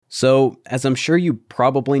So, as I'm sure you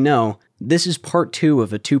probably know, this is part 2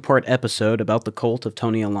 of a 2-part episode about the cult of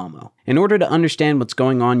Tony Alamo. In order to understand what's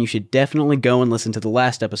going on, you should definitely go and listen to the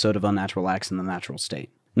last episode of Unnatural Acts in the Natural State.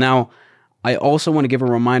 Now, I also want to give a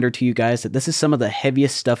reminder to you guys that this is some of the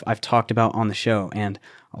heaviest stuff I've talked about on the show, and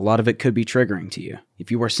a lot of it could be triggering to you.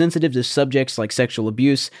 If you are sensitive to subjects like sexual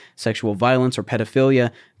abuse, sexual violence, or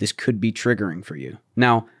pedophilia, this could be triggering for you.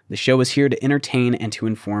 Now, the show is here to entertain and to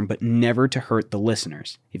inform, but never to hurt the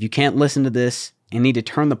listeners. If you can't listen to this and need to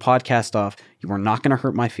turn the podcast off, you are not going to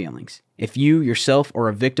hurt my feelings. If you, yourself, are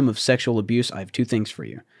a victim of sexual abuse, I have 2 things for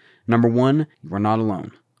you. Number 1, you are not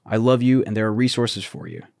alone. I love you and there are resources for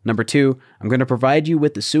you. Number 2, I'm going to provide you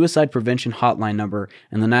with the Suicide Prevention Hotline number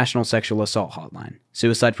and the National Sexual Assault Hotline.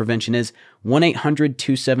 Suicide prevention is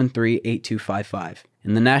 1-800-273-8255.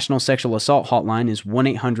 And the National Sexual Assault Hotline is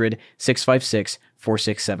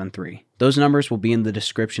 1-800-656-4673. Those numbers will be in the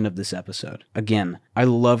description of this episode. Again, I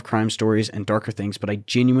love crime stories and darker things, but I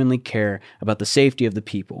genuinely care about the safety of the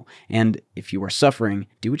people. And if you are suffering,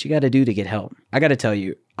 do what you gotta do to get help. I gotta tell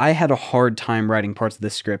you, I had a hard time writing parts of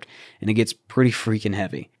this script, and it gets pretty freaking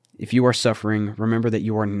heavy. If you are suffering, remember that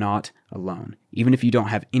you are not alone. Even if you don't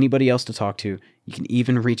have anybody else to talk to, you can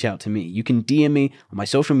even reach out to me. You can DM me on my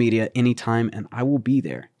social media anytime, and I will be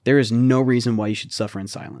there. There is no reason why you should suffer in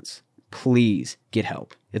silence. Please get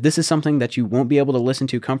help. If this is something that you won't be able to listen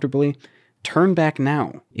to comfortably, turn back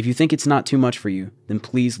now. If you think it's not too much for you, then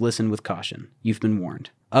please listen with caution. You've been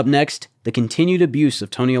warned. Up next, the continued abuse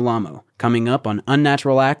of Tony Alamo, coming up on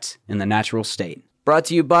Unnatural Acts in the Natural State. Brought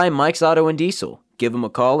to you by Mike's Auto and Diesel. Give them a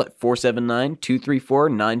call at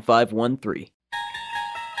 479-234-9513.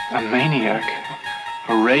 A maniac.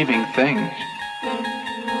 A raving thing. And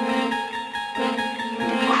the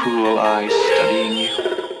cruel eyes studying you.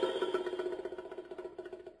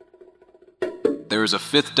 There is a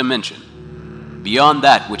 5th dimension, beyond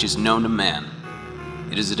that which is known to man.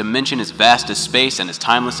 It is a dimension as vast as space and as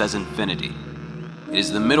timeless as infinity. It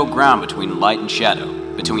is the middle ground between light and shadow,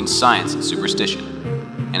 between science and superstition,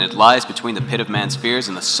 and it lies between the pit of man's fears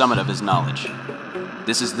and the summit of his knowledge.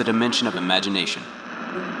 This is the dimension of imagination.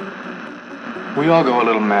 We all go a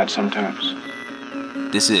little mad sometimes.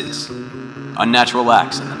 This is Unnatural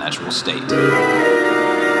Acts in the Natural State.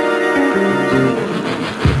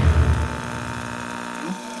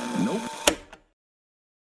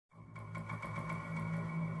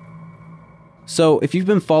 So, if you've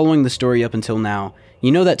been following the story up until now, you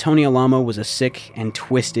know that Tony Alamo was a sick and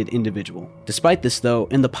twisted individual. Despite this though,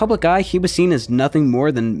 in the public eye, he was seen as nothing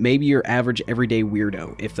more than maybe your average everyday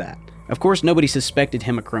weirdo, if that. Of course, nobody suspected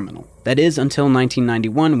him a criminal. That is until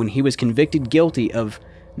 1991 when he was convicted guilty of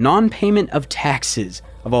non-payment of taxes,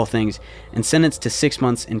 of all things, and sentenced to 6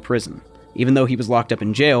 months in prison. Even though he was locked up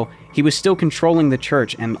in jail, he was still controlling the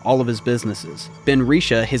church and all of his businesses. Ben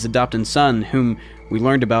Risha, his adopted son, whom we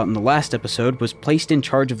learned about in the last episode, was placed in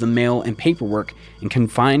charge of the mail and paperwork and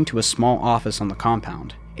confined to a small office on the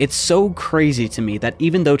compound. It's so crazy to me that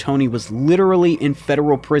even though Tony was literally in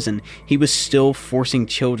federal prison, he was still forcing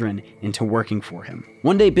children into working for him.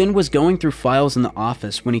 One day, Ben was going through files in the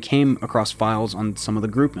office when he came across files on some of the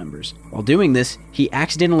group members. While doing this, he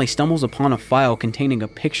accidentally stumbles upon a file containing a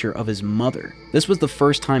picture of his mother. This was the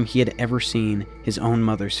first time he had ever seen his own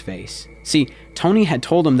mother's face. See, Tony had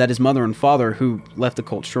told him that his mother and father, who left the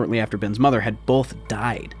cult shortly after Ben's mother, had both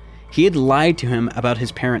died. He had lied to him about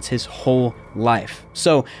his parents his whole life.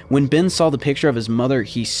 So, when Ben saw the picture of his mother,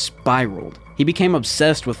 he spiraled. He became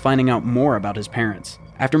obsessed with finding out more about his parents.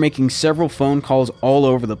 After making several phone calls all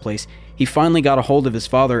over the place, he finally got a hold of his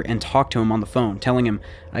father and talked to him on the phone, telling him,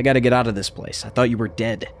 "I gotta get out of this place. I thought you were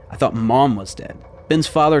dead. I thought Mom was dead." Ben's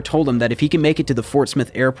father told him that if he could make it to the Fort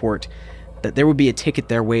Smith airport, that there would be a ticket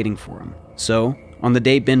there waiting for him. So, on the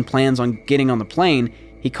day Ben plans on getting on the plane,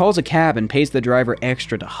 he calls a cab and pays the driver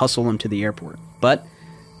extra to hustle him to the airport. But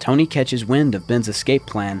Tony catches wind of Ben's escape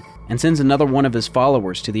plan and sends another one of his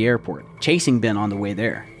followers to the airport, chasing Ben on the way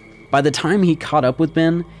there. By the time he caught up with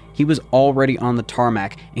Ben, he was already on the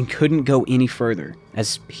tarmac and couldn't go any further,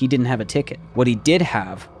 as he didn't have a ticket. What he did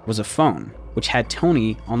have was a phone, which had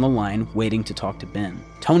Tony on the line waiting to talk to Ben.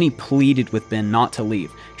 Tony pleaded with Ben not to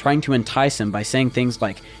leave, trying to entice him by saying things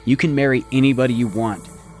like, "You can marry anybody you want,"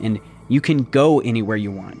 and "You can go anywhere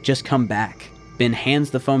you want, just come back." Ben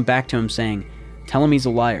hands the phone back to him saying, "Tell him he's a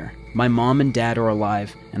liar. My mom and dad are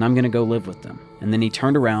alive, and I'm gonna go live with them." And then he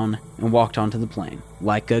turned around and walked onto the plane,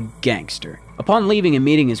 like a gangster. Upon leaving and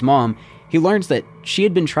meeting his mom, he learns that she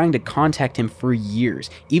had been trying to contact him for years,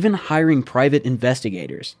 even hiring private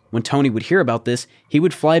investigators. When Tony would hear about this, he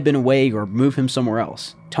would fly Ben away or move him somewhere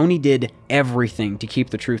else. Tony did everything to keep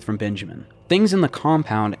the truth from Benjamin. Things in the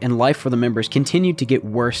compound and life for the members continued to get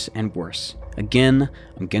worse and worse. Again,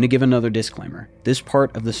 I'm gonna give another disclaimer. This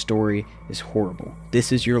part of the story is horrible.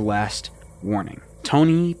 This is your last warning.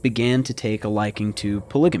 Tony began to take a liking to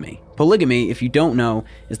polygamy. Polygamy, if you don't know,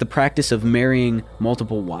 is the practice of marrying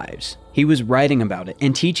multiple wives. He was writing about it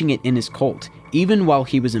and teaching it in his cult, even while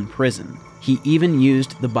he was in prison. He even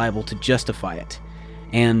used the Bible to justify it.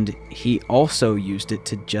 And he also used it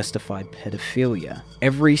to justify pedophilia.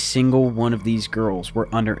 Every single one of these girls were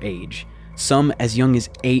underage, some as young as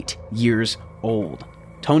 8 years old.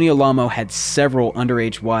 Tony Alamo had several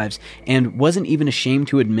underage wives and wasn't even ashamed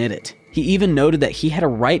to admit it. He even noted that he had a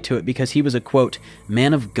right to it because he was a, quote,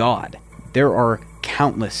 man of God. There are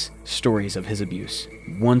countless stories of his abuse.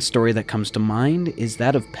 One story that comes to mind is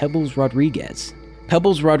that of Pebbles Rodriguez.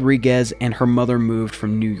 Pebbles Rodriguez and her mother moved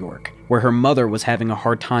from New York, where her mother was having a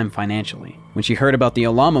hard time financially. When she heard about the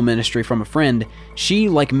Alamo ministry from a friend, she,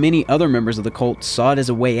 like many other members of the cult, saw it as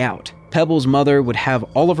a way out. Pebbles' mother would have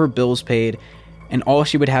all of her bills paid, and all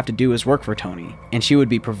she would have to do is work for Tony, and she would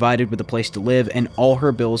be provided with a place to live and all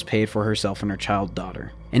her bills paid for herself and her child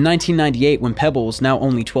daughter. In 1998, when Pebbles, now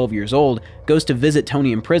only 12 years old, goes to visit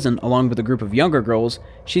Tony in prison along with a group of younger girls,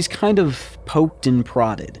 she's kind of poked and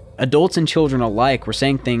prodded. Adults and children alike were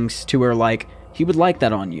saying things to her like, he would like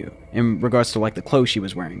that on you, in regards to like the clothes she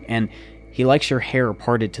was wearing, and he likes your hair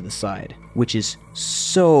parted to the side, which is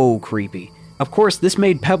so creepy. Of course, this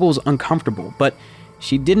made Pebbles uncomfortable, but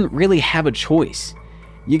she didn't really have a choice.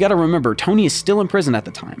 You gotta remember, Tony is still in prison at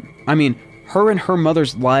the time. I mean, her and her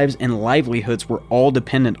mother's lives and livelihoods were all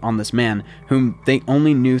dependent on this man, whom they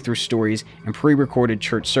only knew through stories and pre-recorded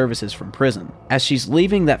church services from prison. As she's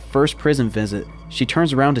leaving that first prison visit, she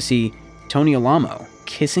turns around to see Tony Alamo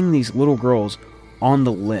kissing these little girls on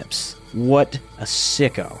the lips. What a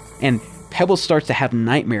sicko. And Pebbles starts to have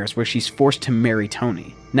nightmares where she's forced to marry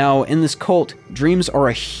Tony. Now, in this cult, dreams are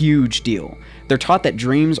a huge deal. They're taught that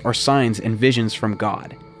dreams are signs and visions from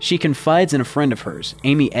God. She confides in a friend of hers,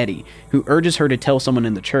 Amy Eddy, who urges her to tell someone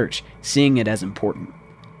in the church, seeing it as important.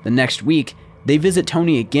 The next week, they visit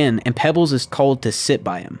Tony again, and Pebbles is called to sit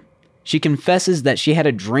by him. She confesses that she had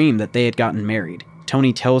a dream that they had gotten married.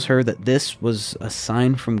 Tony tells her that this was a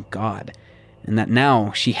sign from God, and that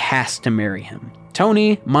now she has to marry him.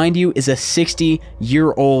 Tony, mind you, is a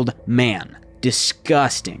 60-year-old man.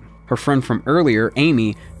 Disgusting. Her friend from earlier,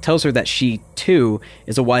 Amy, tells her that she, too,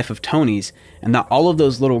 is a wife of Tony's, and that all of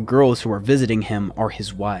those little girls who are visiting him are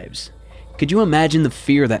his wives. Could you imagine the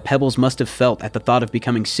fear that Pebbles must have felt at the thought of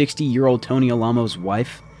becoming 60-year-old Tony Alamo's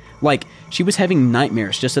wife? Like, she was having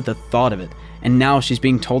nightmares just at the thought of it, and now she's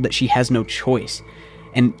being told that she has no choice.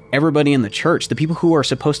 And everybody in the church, the people who are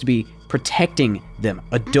supposed to be protecting them,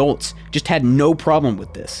 adults, just had no problem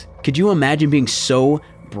with this. Could you imagine being so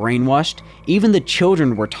brainwashed? Even the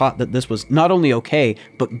children were taught that this was not only okay,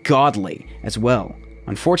 but godly as well.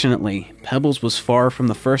 Unfortunately, Pebbles was far from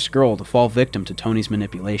the first girl to fall victim to Tony's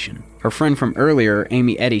manipulation. Her friend from earlier,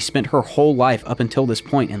 Amy Eddy, spent her whole life up until this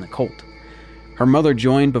point in the cult. Her mother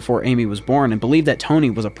joined before Amy was born and believed that Tony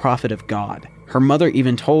was a prophet of God. Her mother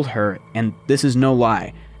even told her, and this is no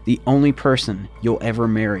lie, the only person you'll ever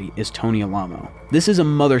marry is Tony Alamo. This is a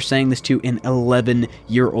mother saying this to an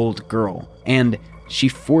 11-year-old girl, and she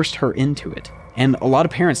forced her into it. And a lot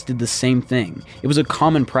of parents did the same thing. It was a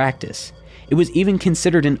common practice. It was even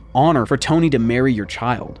considered an honor for Tony to marry your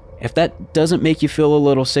child. If that doesn't make you feel a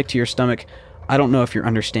little sick to your stomach, I don't know if you're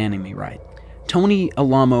understanding me right. Tony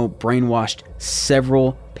Alamo brainwashed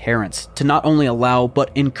several parents to not only allow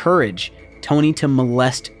but encourage Tony to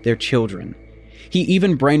molest their children. He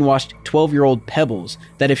even brainwashed 12-year-old Pebbles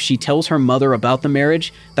that if she tells her mother about the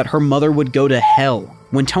marriage, that her mother would go to hell.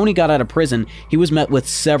 When Tony got out of prison, he was met with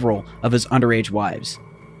several of his underage wives.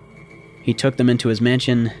 He took them into his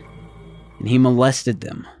mansion, and he molested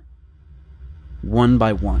them, one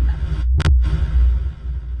by one.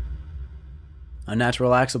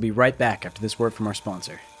 Unnatural Acts will be right back after this word from our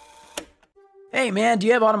sponsor. Hey man, do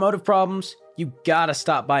you have automotive problems? You gotta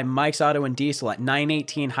stop by Mike's Auto and Diesel at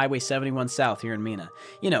 918 Highway 71 South here in Mena.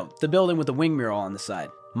 You know, the building with the wing mural on the side.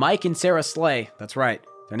 Mike and Sarah Slay, that's right,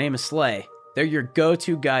 their name is Slay. They're your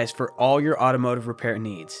go-to guys for all your automotive repair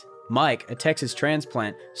needs. Mike, a Texas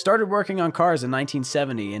transplant, started working on cars in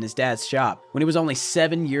 1970 in his dad's shop when he was only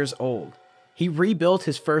 7 years old. He rebuilt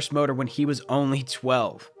his first motor when he was only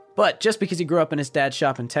 12. But just because he grew up in his dad's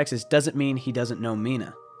shop in Texas doesn't mean he doesn't know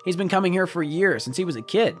Mena. He's been coming here for years since he was a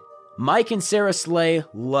kid. Mike and Sarah Slay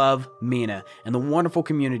love Mena and the wonderful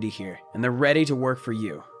community here, and they're ready to work for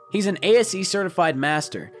you. He's an ASE certified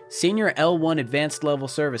master, senior L1 advanced level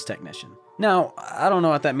service technician. Now, I don't know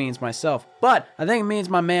what that means myself, but I think it means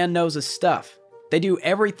my man knows his stuff. They do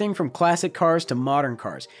everything from classic cars to modern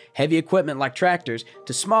cars, heavy equipment like tractors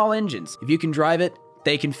to small engines. If you can drive it,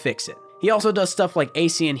 they can fix it. He also does stuff like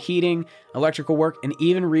AC and heating, electrical work, and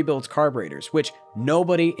even rebuilds carburetors, which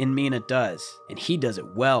nobody in Mina does. And he does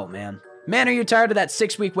it well, man. Man, are you tired of that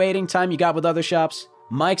 6-week waiting time you got with other shops?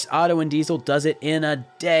 Mike's Auto and Diesel does it in a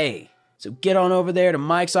day. So get on over there to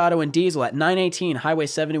Mike's Auto and Diesel at 918 Highway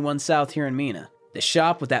 71 South here in Mina. The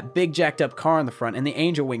shop with that big jacked up car in the front and the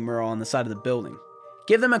angel wing mural on the side of the building.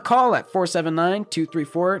 Give them a call at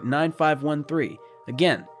 479-234-9513.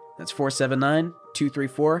 Again, that's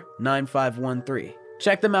 479-234-9513.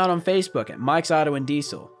 Check them out on Facebook at Mike's Auto and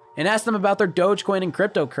Diesel. And ask them about their Dogecoin and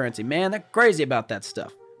cryptocurrency. Man, they're crazy about that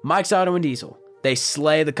stuff. Mike's Auto and Diesel. They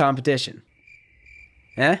slay the competition.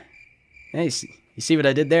 Eh? Hey, you see what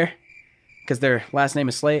I did there? Because their last name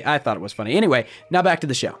is Slay? I thought it was funny. Anyway, now back to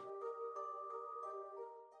the show.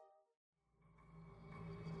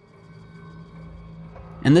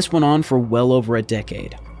 And this went on for well over a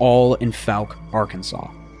decade, all in Fouke,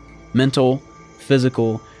 Arkansas. Mental,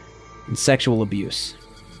 physical, and sexual abuse.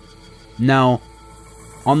 Now,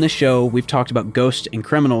 on this show, we've talked about ghosts and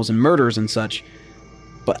criminals and murders and such,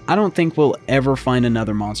 but I don't think we'll ever find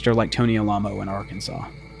another monster like Tony Alamo in Arkansas.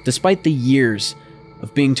 Despite the years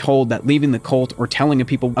of being told that leaving the cult or telling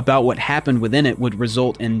people about what happened within it would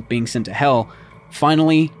result in being sent to hell,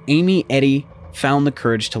 finally, Amy Eddy found the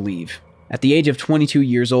courage to leave. At the age of 22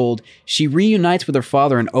 years old, she reunites with her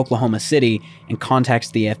father in Oklahoma City and contacts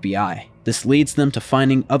the FBI. This leads them to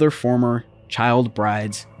finding other former child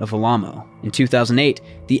brides of Alamo. In 2008,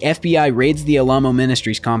 the FBI raids the Alamo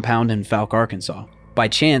Ministries compound in Fouke, Arkansas. By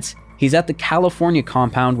chance, he's at the California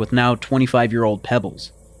compound with now 25-year-old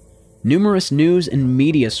Pebbles. Numerous news and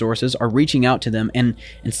media sources are reaching out to them, and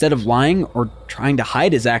instead of lying or trying to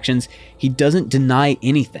hide his actions, he doesn't deny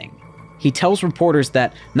anything. He tells reporters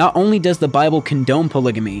that not only does the Bible condone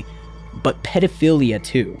polygamy, but pedophilia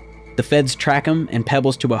too. The feds track him and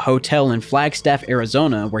Pebbles to a hotel in Flagstaff,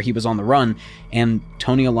 Arizona, where he was on the run, and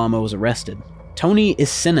Tony Alamo was arrested. Tony is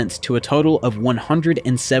sentenced to a total of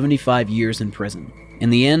 175 years in prison.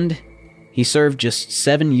 In the end, he served just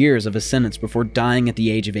 7 years of his sentence before dying at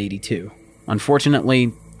the age of 82.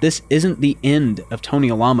 Unfortunately, this isn't the end of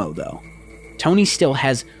Tony Alamo, though. Tony still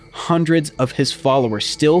has hundreds of his followers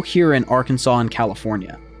still here in Arkansas and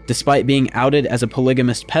California. Despite being outed as a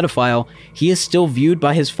polygamist pedophile, he is still viewed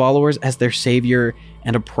by his followers as their savior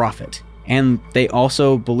and a prophet. And they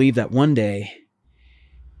also believe that one day,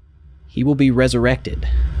 he will be resurrected.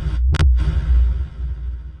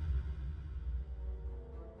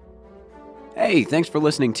 Hey, thanks for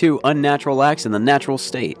listening to Unnatural Acts in the Natural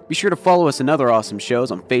State. Be sure to follow us in other awesome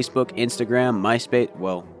shows on Facebook, Instagram, MySpace.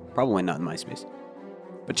 Well, probably not MySpace.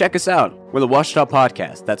 But check us out. We're the Washita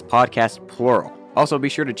Podcast. That's podcast plural. Also, be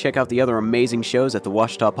sure to check out the other amazing shows at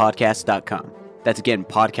thewashitapodcast.com. That's again,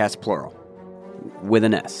 podcast plural. With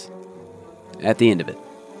an S. At the end of it.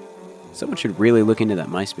 Someone should really look into that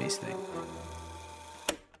MySpace thing.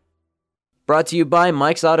 Brought to you by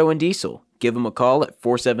Mike's Auto and Diesel. Give them a call at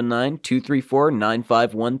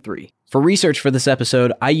 479-234-9513. For research for this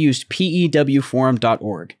episode, I used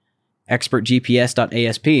pewforum.org,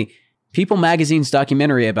 expertgps.asp, People Magazine's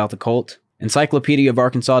documentary about the cult,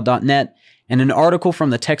 encyclopediaofarkansas.net, and an article from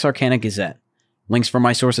the Texarkana Gazette. Links for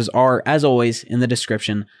my sources are, as always, in the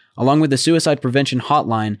description, along with the Suicide Prevention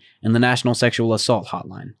Hotline and the National Sexual Assault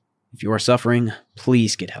Hotline. If you are suffering,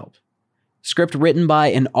 please get help. Script written by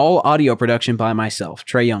and all audio production by myself,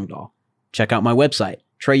 Trey Youngdahl. Check out my website,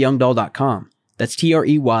 treyyoungdahl.com. That's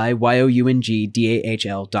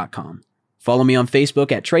TREYOUNGDAHL.com. Follow me on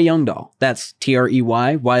Facebook at Trey Youngdahl. That's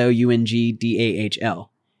TREYOUNGDAHL.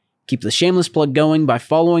 Keep the shameless plug going by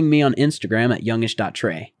following me on Instagram at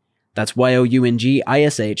youngish.trey. That's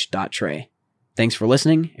YOUNGISH.trey. Thanks for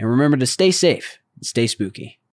listening, and remember to stay safe and stay spooky.